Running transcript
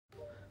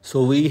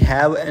So we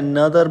have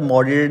another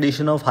modded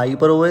edition of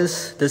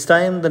HyperOS. This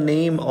time the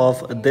name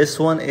of this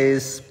one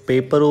is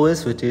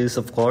PaperOS, which is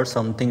of course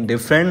something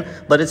different,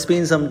 but it's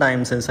been some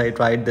time since I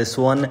tried this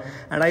one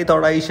and I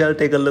thought I shall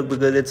take a look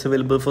because it's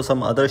available for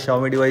some other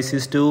Xiaomi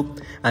devices too,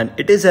 and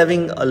it is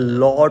having a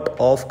lot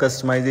of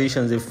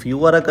customizations. If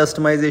you are a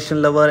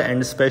customization lover and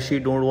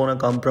especially don't want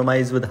to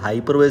compromise with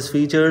HyperOS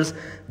features,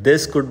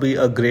 this could be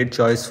a great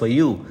choice for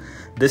you.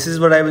 This is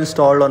what I've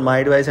installed on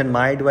my device, and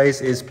my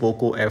device is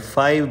Poco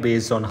F5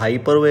 based on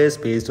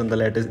HyperOS, based on the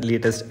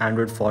latest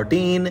Android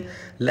 14.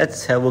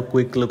 Let's have a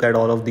quick look at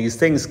all of these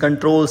things.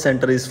 Control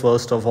center is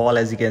first of all,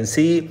 as you can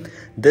see.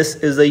 This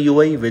is the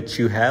UI which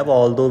you have,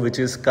 although which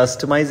is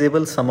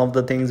customizable. Some of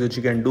the things which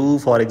you can do,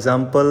 for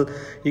example,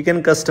 you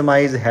can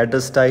customize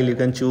header style. You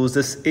can choose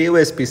this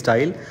AOSP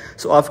style.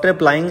 So after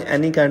applying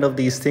any kind of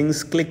these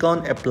things, click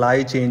on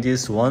apply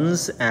changes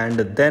once and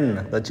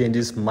then the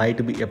changes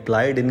might be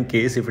applied in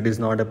case if it is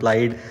not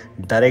applied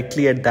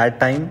directly at that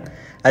time.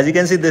 As you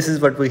can see, this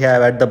is what we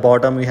have at the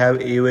bottom. We have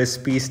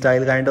AOSP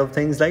style kind of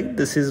things, like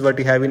this is what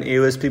you have in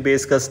AOSP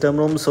based custom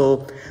ROM.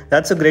 So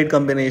that's a great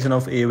combination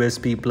of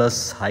AOSP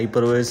plus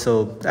HyperOS.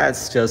 So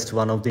that's just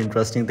one of the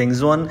interesting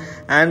things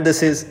and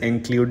this is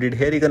included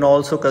here. You can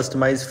also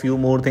customize few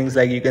more things,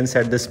 like you can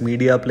set this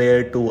media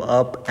player to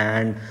up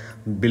and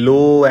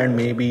below and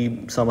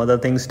maybe some other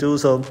things too.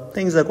 So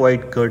things are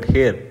quite good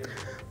here.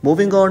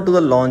 Moving on to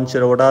the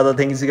launcher, what are the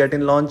things you get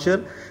in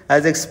launcher?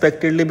 As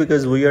expectedly,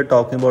 because we are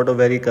talking about a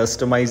very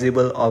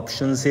customizable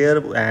options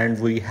here, and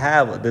we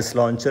have this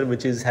launcher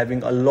which is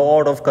having a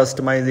lot of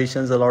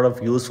customizations, a lot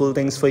of useful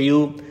things for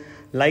you,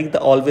 like the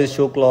always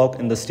show clock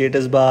in the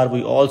status bar.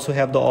 We also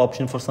have the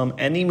option for some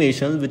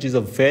animations, which is a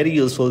very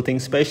useful thing,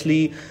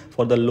 especially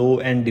for the low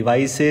end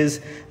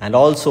devices, and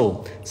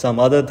also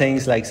some other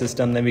things like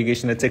system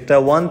navigation,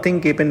 etc. One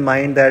thing keep in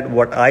mind that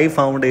what I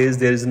found is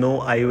there is no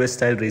iOS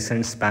style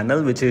recents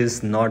panel, which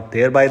is not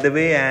there by the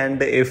way,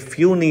 and if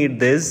you need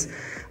this,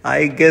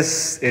 I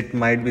guess it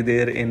might be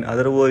there in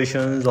other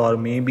versions or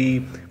maybe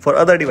for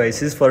other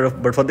devices,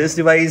 but for this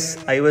device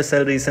iOS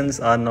style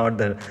recents are not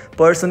there.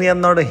 Personally,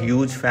 I'm not a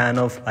huge fan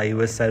of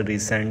iOS style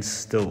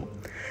recents though.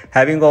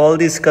 Having all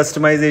these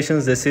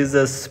customizations, this is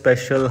a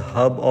special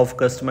hub of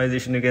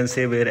customization, you can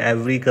say, where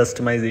every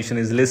customization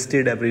is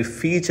listed, every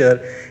feature,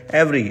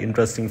 every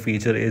interesting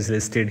feature is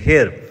listed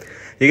here.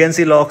 You can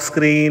see lock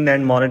screen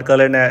and monitor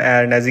color,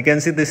 and as you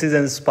can see, this is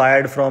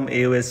inspired from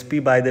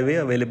AOSP, by the way,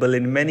 available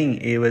in many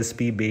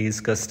AOSP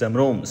based custom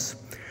ROMs.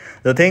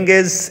 The thing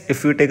is,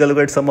 if you take a look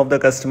at some of the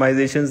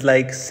customizations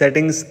like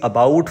settings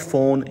about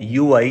phone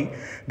UI,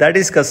 that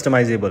is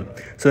customizable.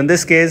 So in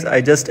this case,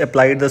 I just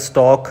applied the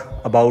stock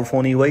about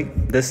phone UI.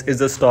 This is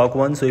the stock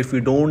one. So if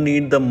you don't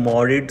need the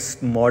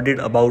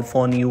modded about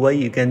phone UI,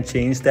 you can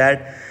change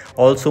that.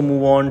 Also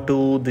move on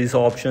to these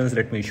options.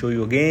 Let me show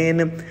you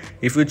again.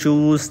 If you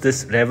choose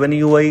this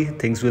revenue UI,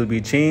 things will be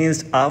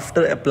changed.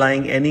 After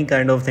applying any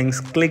kind of things,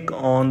 click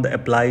on the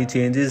apply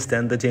changes,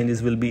 then the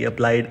changes will be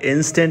applied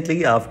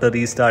instantly after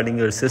restarting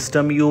your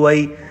system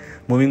UI.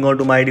 Moving on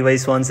to my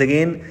device once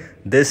again,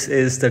 this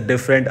is the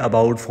different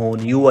about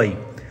phone UI.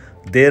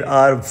 There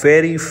are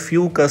very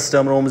few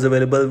custom ROMs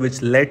available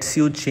which lets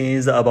you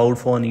change the about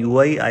phone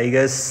UI. I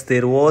guess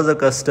there was a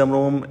custom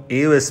ROM,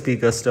 AOSP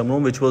custom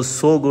ROM, which was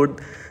so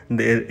good.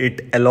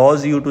 It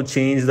allows you to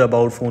change the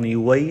about phone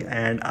UI,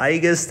 and I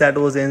guess that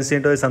was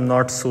InstantOS. I'm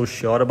not so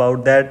sure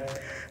about that.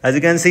 As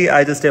you can see,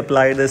 I just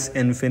applied this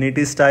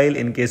Infiniti style.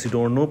 In case you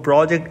don't know,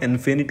 Project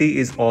Infiniti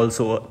is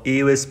also a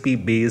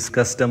AOSP based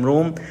custom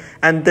ROM,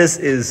 and this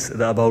is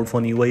the about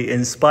phone UI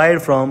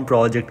inspired from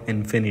Project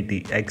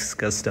Infiniti X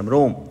custom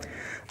ROM.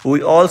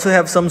 We also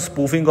have some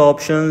spoofing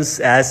options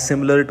as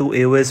similar to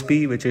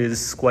AOSP, which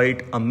is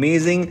quite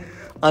amazing.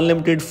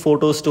 Unlimited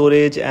photo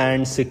storage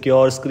and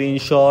secure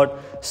screenshot,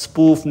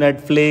 spoof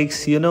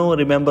Netflix,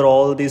 remember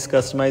all these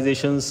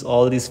customizations,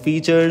 all these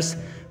features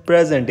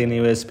present in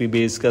AOSP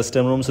based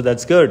custom ROM, so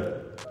that's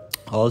good.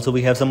 Also,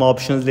 we have some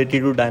options related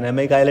to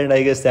dynamic island.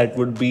 I guess that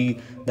would be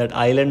that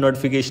island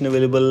notification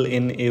available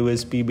in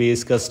AOSP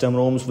based custom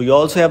ROMs. We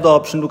also have the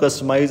option to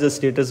customize the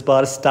status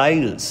bar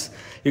styles.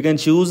 You can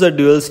choose a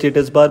dual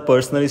status bar.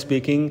 Personally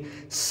speaking,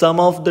 some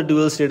of the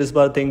dual status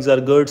bar things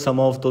are good, some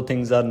of the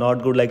things are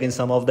not good. Like in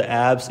some of the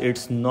apps,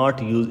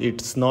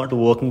 it's not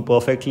working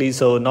perfectly,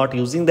 so not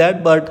using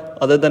that. But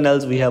other than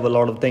else, we have a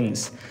lot of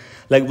things.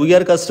 Like we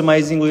are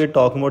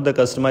talking about the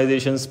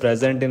customizations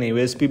present in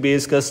AOSP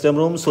based custom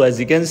ROM. So as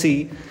you can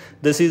see,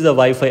 this is the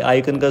Wi-Fi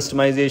icon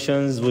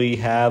customizations. We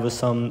have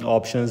some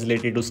options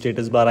related to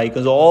status bar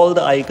icons. All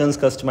the icons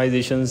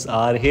customizations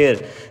are here.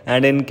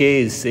 And in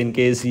case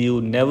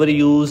you never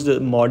used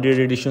modded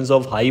editions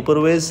of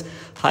HyperOS,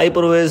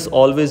 HyperOS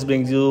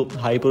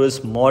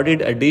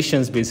modded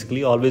editions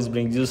basically always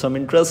brings you some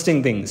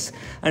interesting things.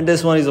 And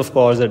this one is of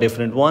course a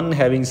different one,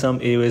 having some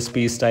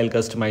AOSP style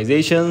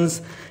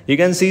customizations. You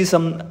can see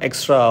some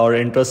extra or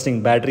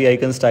interesting battery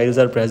icon styles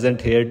are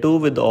present here too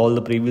with all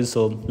the previews,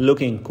 so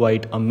looking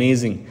quite amazing.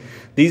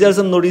 These are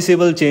some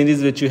noticeable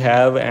changes which you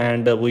have,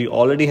 and we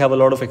already have a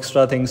lot of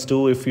extra things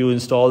too. If you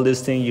install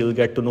this thing, you'll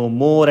get to know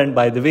more. And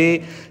by the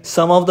way,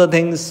 some of the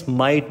things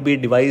might be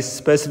device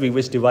specific,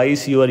 which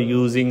device you are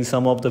using.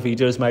 Some of the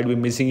features might be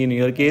missing in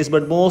your case,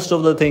 but most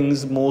of the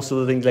things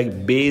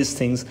like base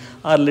things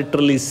are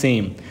literally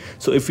same.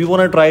 So if you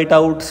want to try it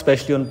out,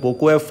 especially on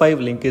Poco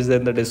F5, link is there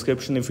in the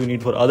description. If you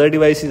need for other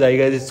devices,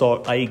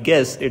 I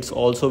guess it's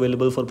also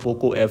available for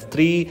Poco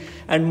F3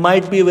 and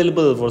might be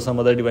available for some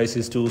other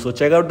devices too. So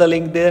check out the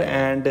link there,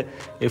 and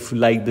if you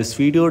like this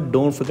video,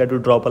 don't forget to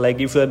drop a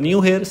like. If you are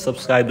new here,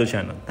 subscribe the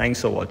channel.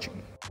 Thanks for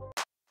watching.